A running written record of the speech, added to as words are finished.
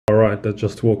Alright, I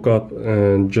just woke up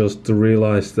and just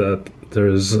realized that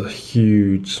there's a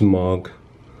huge smog.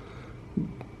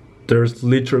 There's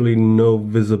literally no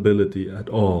visibility at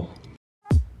all.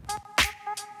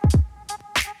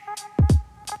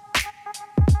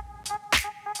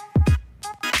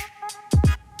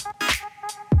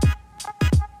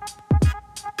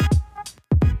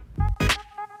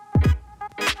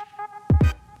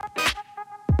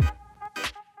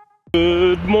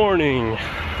 Good morning.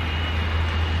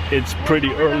 It's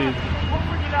pretty early.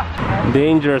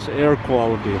 Dangerous air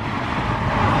quality.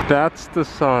 That's the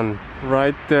sun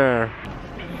right there.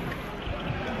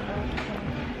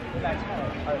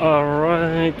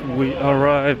 Alright, we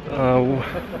arrived.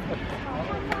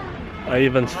 I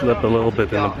even slept a little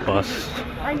bit in the bus.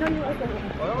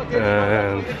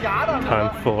 And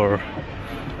time for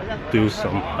do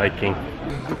some hiking.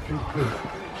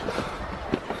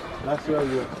 That's where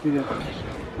you experience.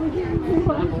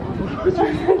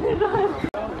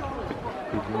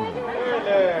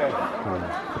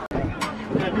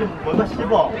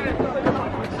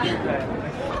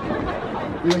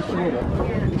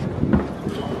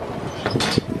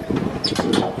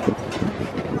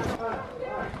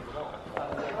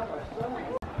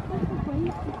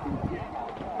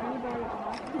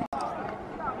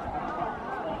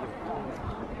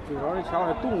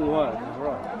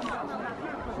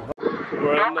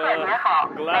 We're on the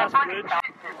glass bridge.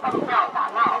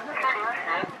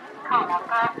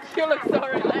 You look so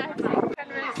relaxed.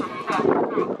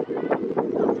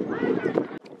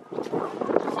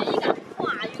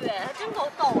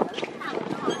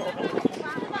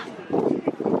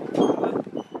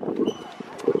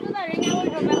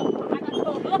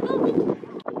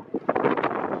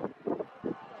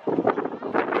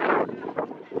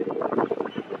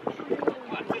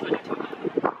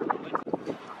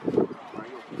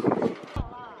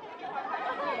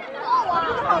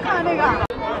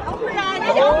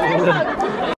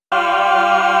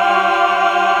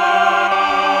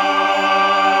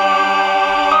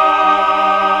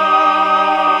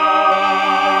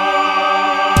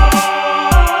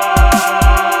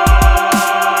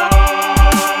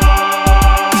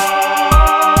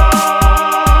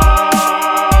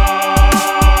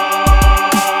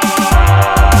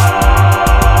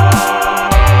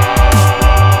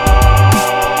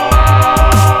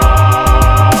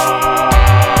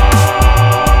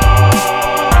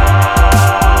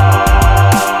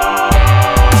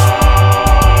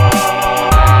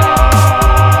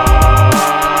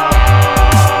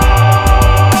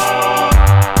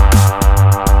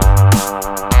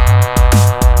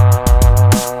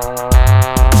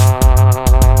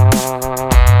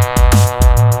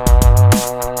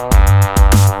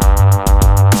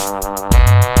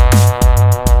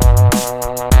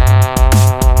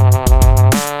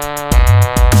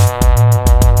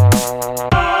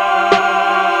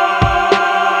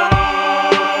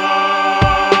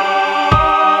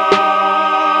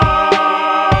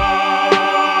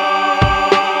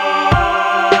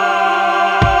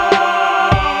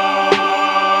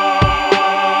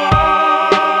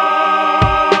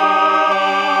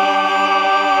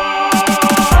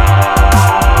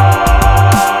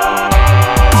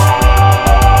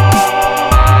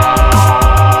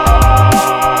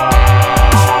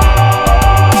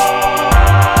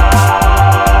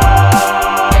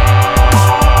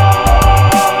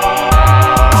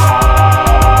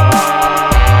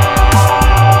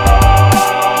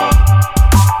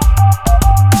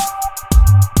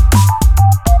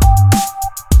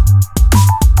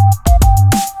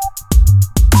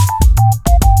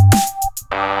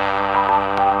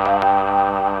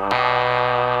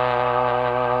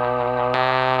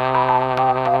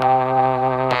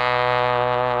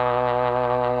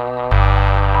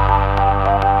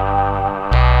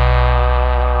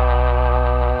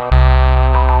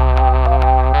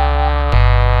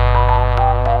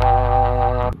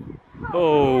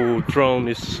 Drone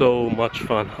is so much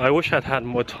fun. I wish I'd had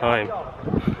more time,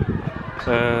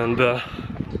 and the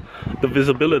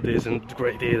visibility isn't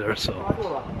great either, so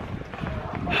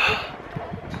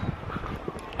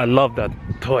I love that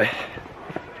toy.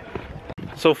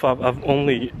 So far I've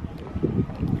only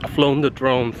flown the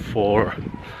drone for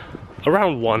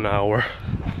around 1 hour.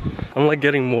 I'm like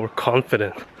getting more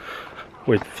confident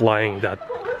with flying that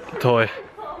toy,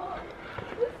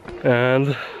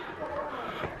 and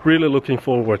really looking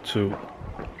forward to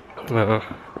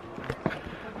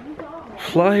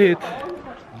fly it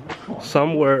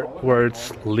somewhere where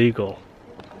it's legal.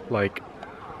 Like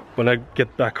when I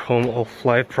get back home, I'll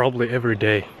fly it probably every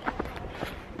day.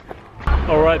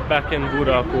 Alright, back in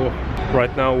Buraku.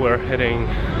 Right now we're heading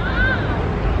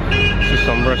to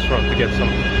some restaurant to get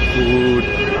some food.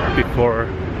 before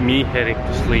me heading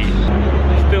to sleep.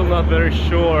 Still not very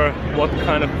sure what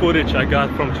kind of footage I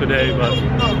got from today, but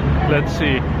let's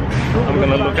see. I'm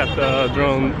gonna look at the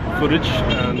drone footage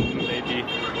and maybe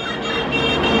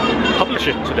publish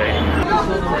it today.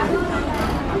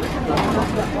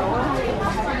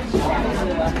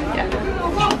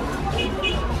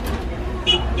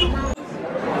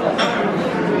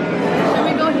 Should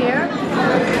we go here?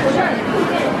 Sure.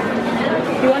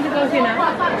 You want to go here now?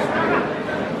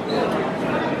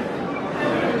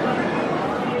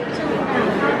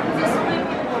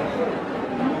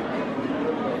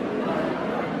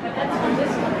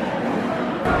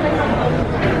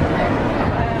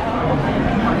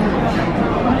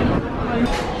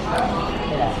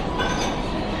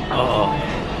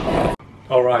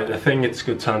 Alright, I think it's a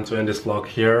good time to end this vlog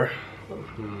here.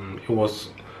 It was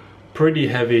pretty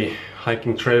heavy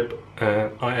hiking trip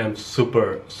and I am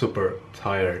super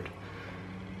tired.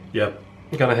 Yep,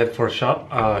 I'm gonna head for a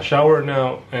shower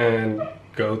now and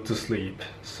go to sleep.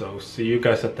 So see you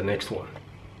guys at the next one.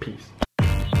 Peace.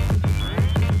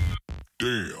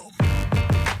 Damn.